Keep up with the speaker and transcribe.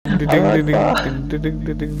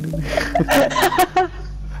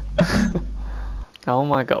Oh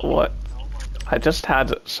my god, what? I just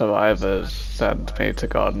had survivors send me to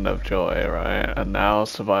Garden of Joy, right? And now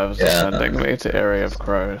survivors are sending me to Area of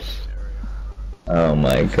Crows. Oh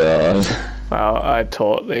my god. Well, I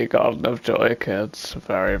taught the Garden of Joy kids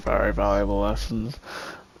very, very valuable lessons.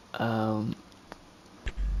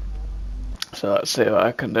 So let's see what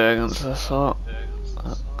I can do against this lot.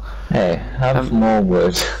 Hey, have more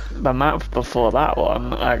wood. The map before that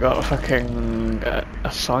one, I got fucking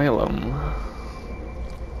Asylum.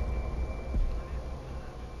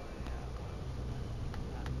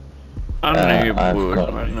 I need wood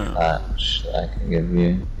right now. Thatch that I can give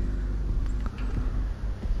you.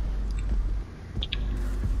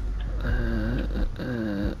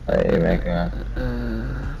 Hey, make a...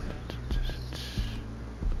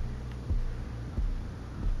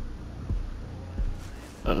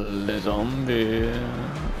 Le zombie.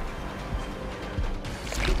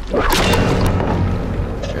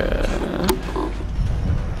 Okay.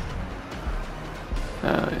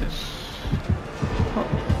 Nice.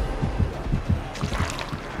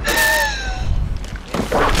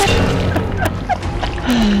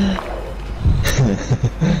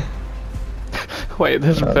 Wait,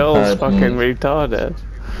 this Bill's fucking retarded.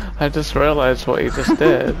 I just realized what he just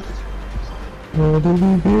did. What did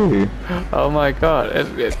he do? Oh my god!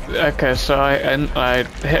 Okay, so I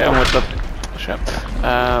hit him with the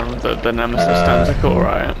the Nemesis tentacle,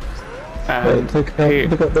 right? And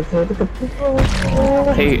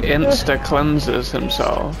he insta cleanses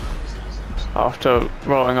himself after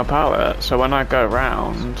rolling a pallet. So when I go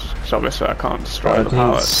round, because obviously I can't destroy the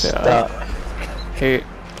pallets. Yeah. He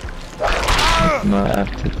might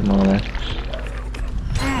have to demolish.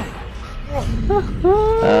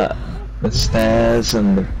 The stairs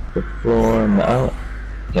and the floor and the... oh,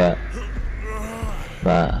 yeah.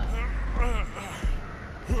 That.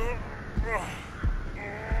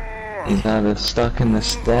 He's either stuck in the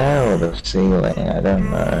stair or the ceiling, I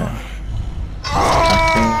don't know.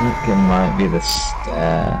 I think it might be the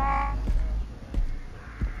stair.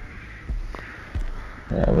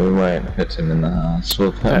 Yeah, we won't put him in the house,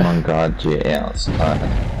 we'll put him on guard duty outside.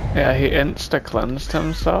 Yeah, he insta-cleansed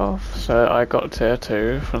himself, so I got tier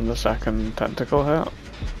 2 from the second tentacle hit.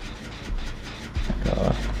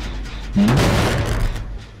 God.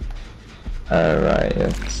 Oh right, yeah,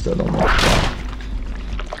 it's still on the floor.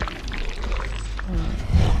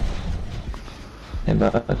 Hey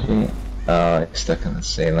buddy. Oh, it's stuck in the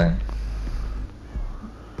ceiling.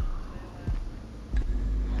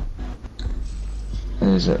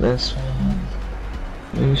 Is it this one?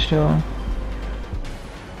 Are you sure?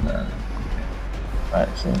 No. Right,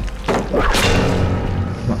 so. Come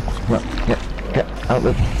on, get out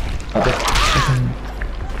the...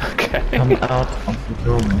 Okay. Come out of the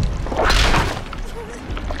building.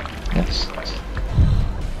 Yes.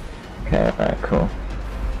 Okay, alright, cool.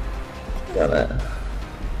 Got it.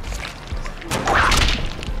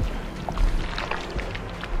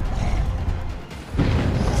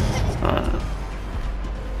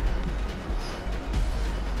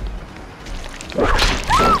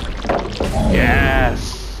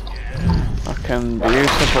 Yes! Fucking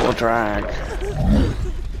beautiful drag.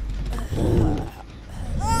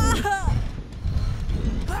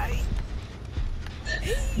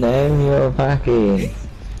 Name your packy.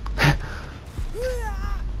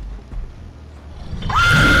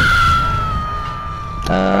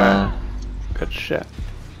 Good shit.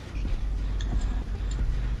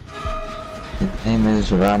 His name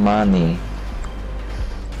is Ramani.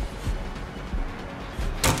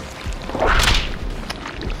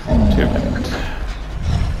 Too bad.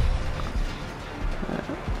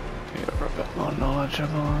 You're a bit more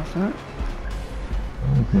knowledgeable, I think.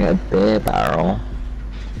 You can get a beer barrel.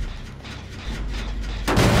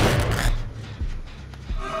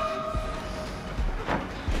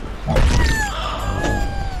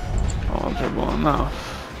 Knowledgeable enough.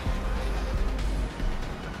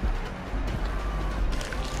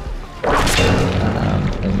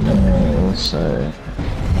 And then also...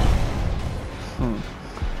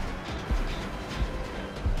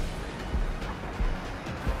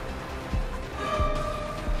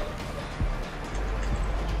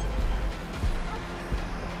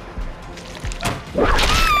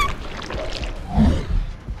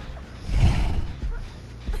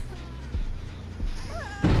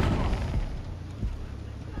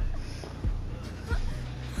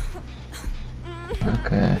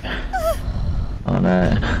 Okay. Oh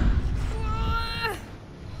no.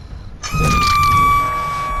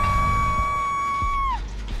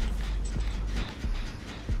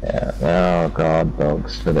 Yeah, there are guard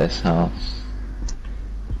dogs for this house.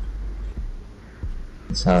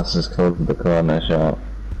 This house is called the corner shop.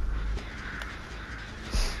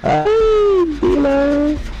 Hey,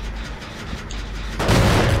 Bilo!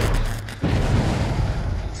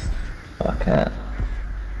 Fuck it.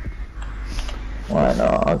 Why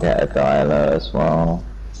not? I'll get a dialer as well.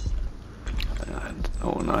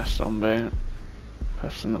 Oh, nice zombie.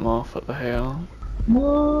 Pressing them off at the hill.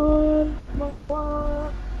 What?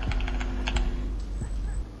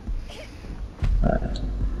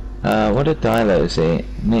 What did Dilos eat?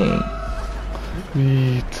 Meat?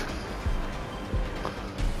 Meat.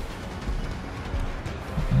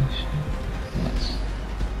 Yes.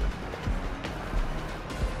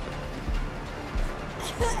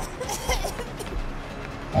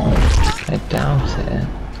 I doubt it.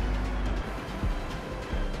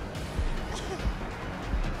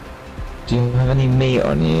 Do you have any meat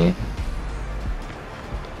on you?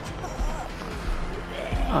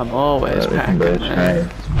 I'm always packing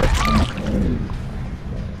it.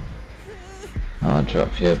 I'll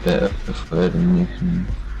drop you a bit of wood and you can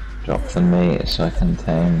drop the meat so I can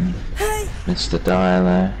tame Mr.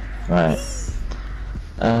 Dialer. Right.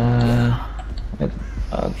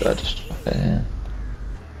 I'll just drop it here.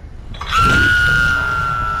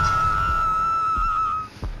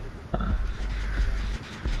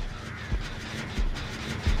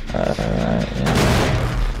 Right, yeah.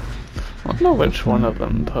 I don't know which one of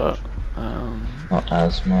them put. Not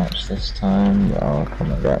as much this time, but I'll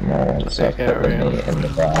come and get more once I put the meat in the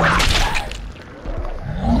bag.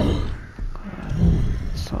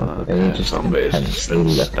 So, You just intensely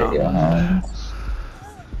look at your hands.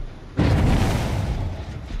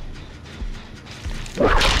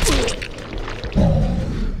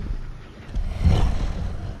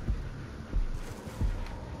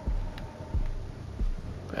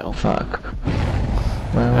 Bill. Fuck.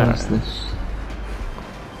 Where was this?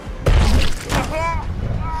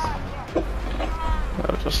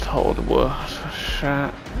 I'll just hold wood.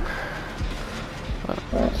 Shit.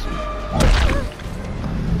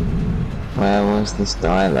 Where was this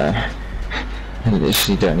dialer? I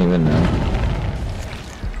literally don't even know.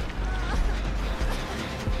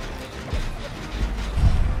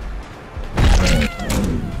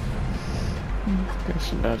 Get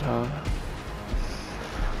some dead hard.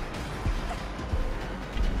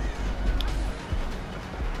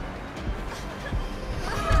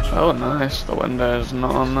 Oh nice, the window's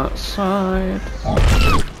not on that side.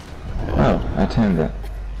 Oh, I turned it.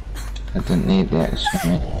 I didn't need the extra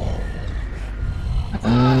meat.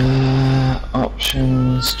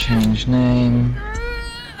 Options, change name.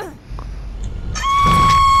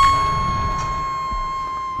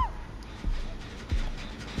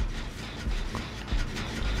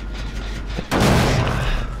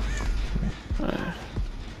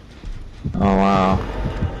 Oh wow.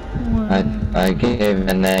 I gave it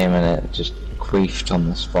a name and it just queefed on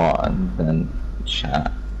the spot and then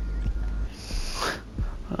chat.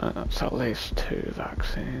 Right, that's at least 2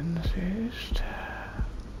 vaccines used.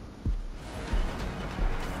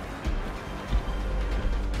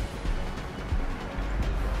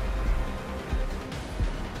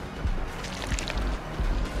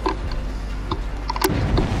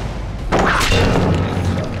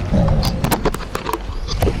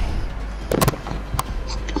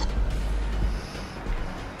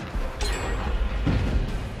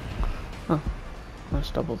 Oh,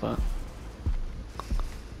 let's double that.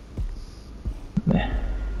 Yeah.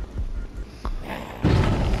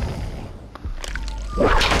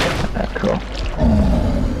 Cool.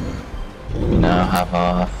 We now have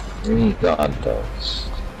our 3 guard dogs.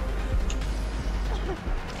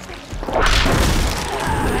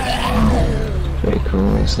 Pretty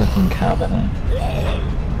cool, it's looking cabin.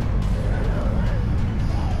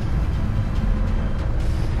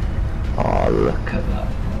 Oh, look at that.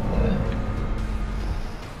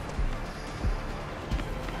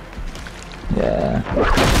 Yeah.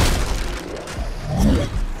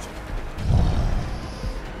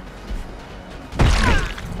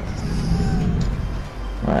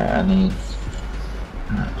 Right, I need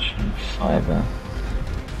action fiber.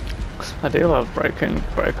 I do love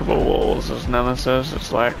breakable walls as Nemesis.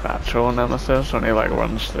 It's like actual Nemesis when he like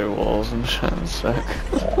runs through walls and shit. It's sick.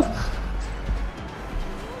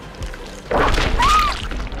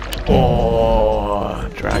 Oh,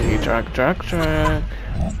 draggy drag.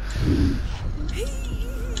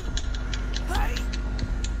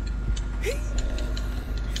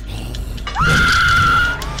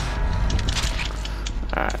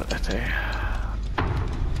 Alright, let's see.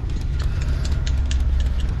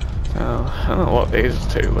 Oh, I don't know what these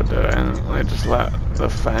two were doing. They just let the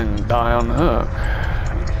Fang die on hook.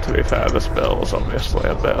 To be fair, this Bill's obviously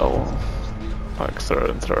a Bill. Like through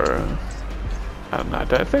and through. And I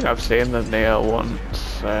don't think I've seen the Neo once,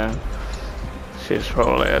 so she's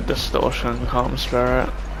probably a distortion calm spirit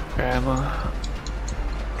gamer.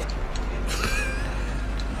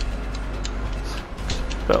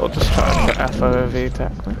 But I'll just try to FOV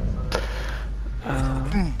technically.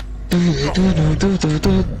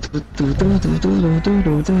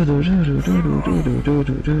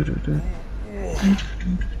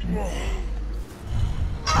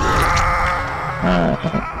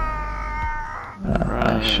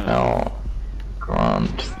 I shall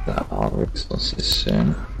grant that our resources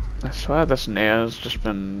soon. I swear this Neo's just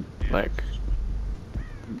been, like,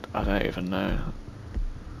 I don't even know.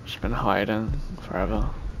 Just been hiding forever.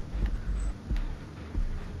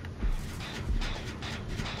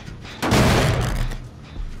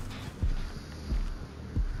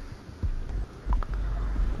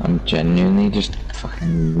 I'm genuinely just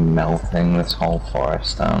fucking melting this whole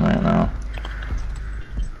forest down right now.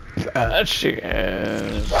 She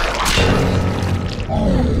is. Okay.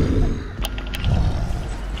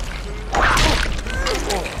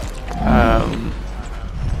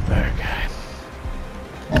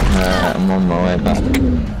 I'm on my way back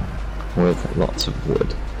with lots of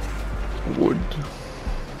wood. Wood.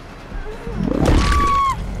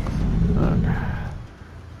 Okay.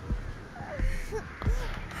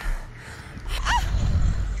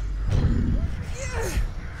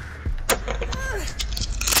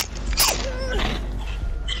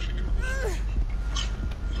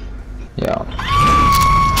 Yeah.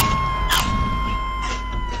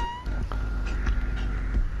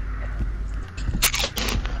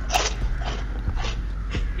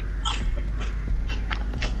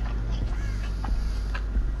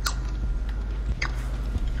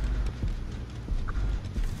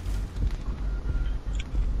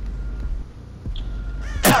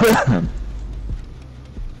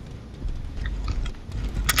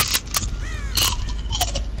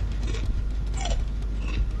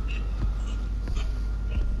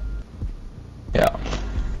 Yeah.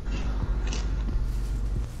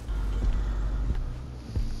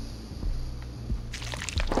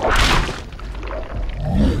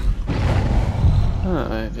 Oh,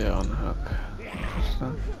 they do unhook.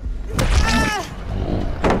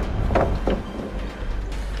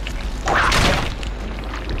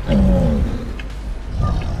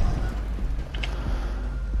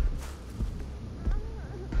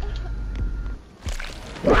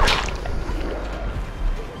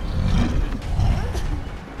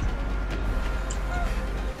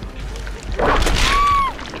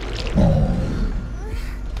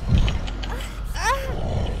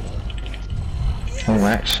 Oh,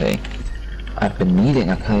 actually, I've been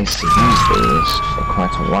needing a place to use these for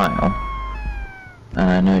quite a while, and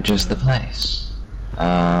I know just the place.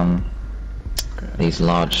 These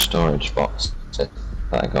large storage boxes that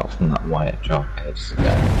I got from that Wyatt job ages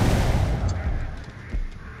ago.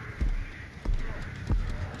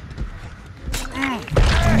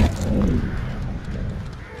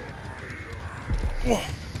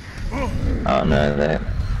 Oh no, they...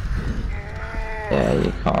 Yeah,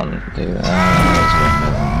 you can't do that.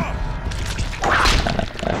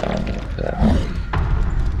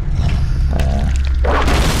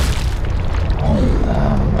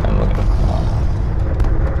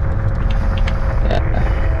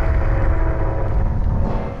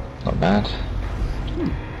 Not bad.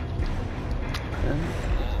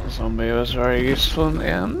 Zombie was very useful in the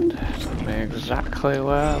end. Told me exactly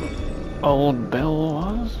where old Bill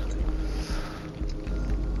was.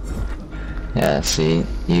 Yeah, see,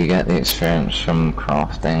 you get the experience from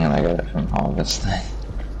crafting and I get it from harvesting.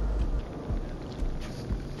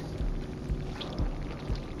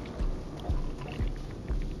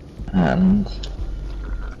 And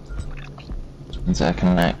means I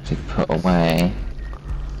can actually put away.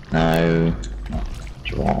 No, not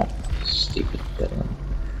drop, stupid villain.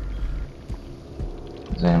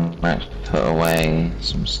 Then I can actually put away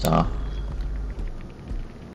some stuff.